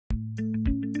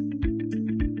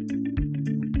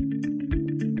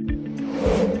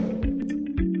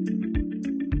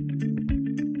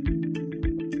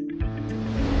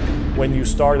When you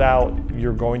start out,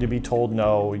 you're going to be told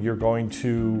no, you're going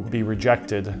to be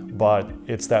rejected, but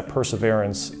it's that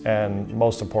perseverance, and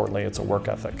most importantly, it's a work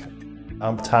ethic.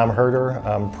 I'm Tom Huerter.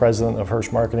 I'm president of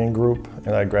Huerter Marketing Group,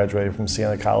 and I graduated from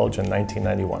Siena College in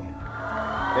 1991.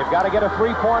 They've got to get a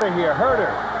three-pointer here. Huerter.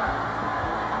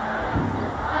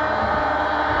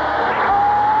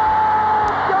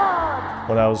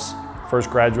 When I was first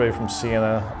graduated from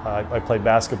Siena, I played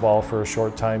basketball for a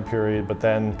short time period, but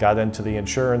then got into the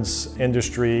insurance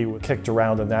industry, kicked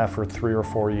around in that for 3 or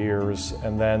 4 years,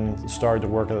 and then started to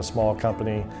work at a small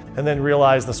company, and then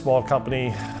realized the small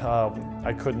company,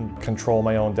 I couldn't control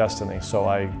my own destiny, so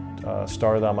I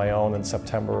started on my own in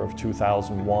September of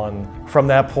 2001. From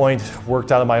that point,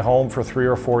 worked out of my home for 3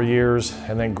 or 4 years,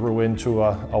 and then grew into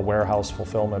a warehouse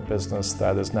fulfillment business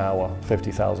that is now a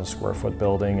 50,000 square foot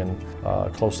building,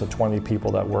 and close to 20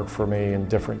 people that work for me in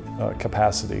different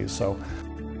capacities. So,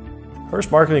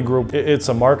 Huerter Marketing Group, it's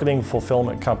a marketing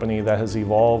fulfillment company that has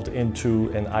evolved into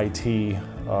an IT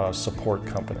support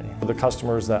company. The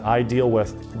customers that I deal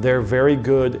with, they're very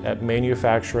good at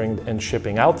manufacturing and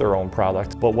shipping out their own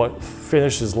product, but what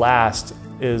finishes last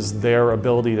is their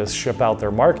ability to ship out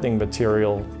their marketing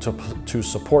material to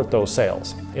support those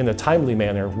sales. In a timely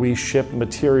manner, we ship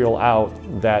material out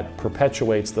that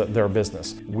perpetuates their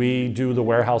business. We do the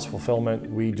warehouse fulfillment,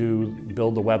 we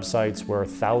build the websites where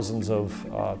thousands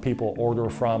of people order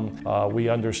from. We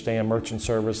understand merchant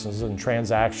services and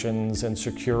transactions and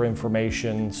secure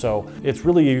information. So it's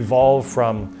really evolved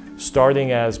from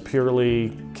starting as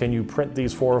purely, can you print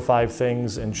these 4 or 5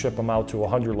 things and ship them out to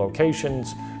 100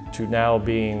 locations, to now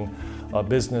being a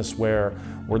business where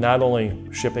we're not only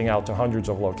shipping out to hundreds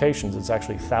of locations, it's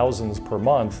actually thousands per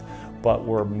month, but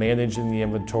we're managing the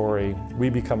inventory. We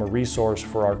become a resource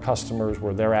for our customers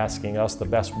where they're asking us the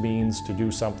best means to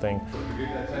do something.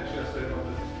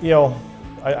 You know,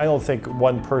 I don't think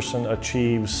one person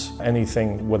achieves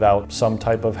anything without some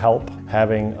type of help.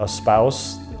 Having a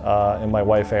spouse, and my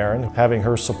wife Erin, having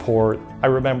her support. I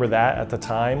remember that at the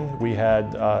time. We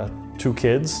had 2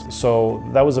 kids, so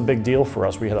that was a big deal for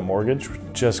us. We had a mortgage,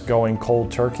 just going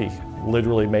cold turkey,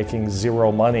 literally making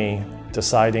 0 money,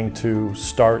 deciding to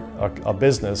start a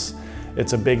business.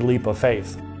 It's a big leap of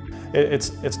faith.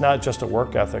 It's not just a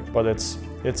work ethic, but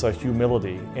it's a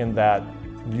humility in that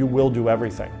you will do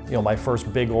everything. You know, my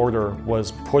first big order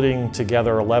was putting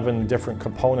together 11 different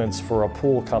components for a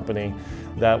pool company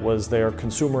that was their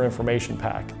consumer information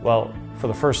pack. Well, for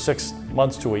the first 6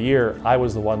 months to a year, I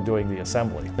was the one doing the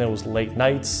assembly. It was late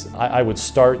nights. I would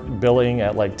start billing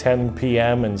at like 10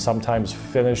 p.m. and sometimes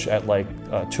finish at like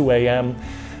 2 a.m.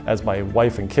 as my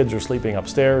wife and kids are sleeping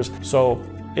upstairs. So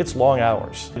it's long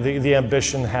hours. The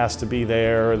ambition has to be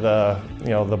there,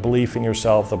 the belief in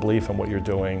yourself, the belief in what you're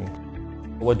doing.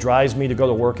 What drives me to go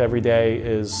to work every day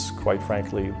is, quite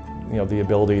frankly, the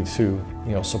ability to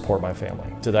support my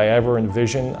family. Did I ever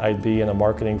envision I'd be in a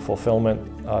marketing fulfillment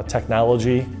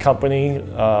technology company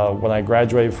when I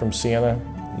graduated from Siena?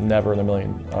 Never in a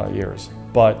million years.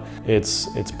 But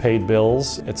it's paid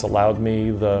bills. It's allowed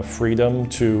me the freedom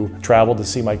to travel to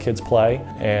see my kids play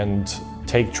and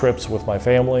take trips with my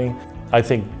family. I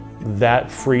think that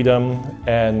freedom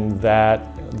and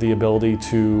the ability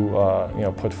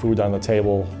to put food on the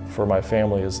table for my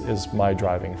family is my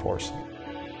driving force.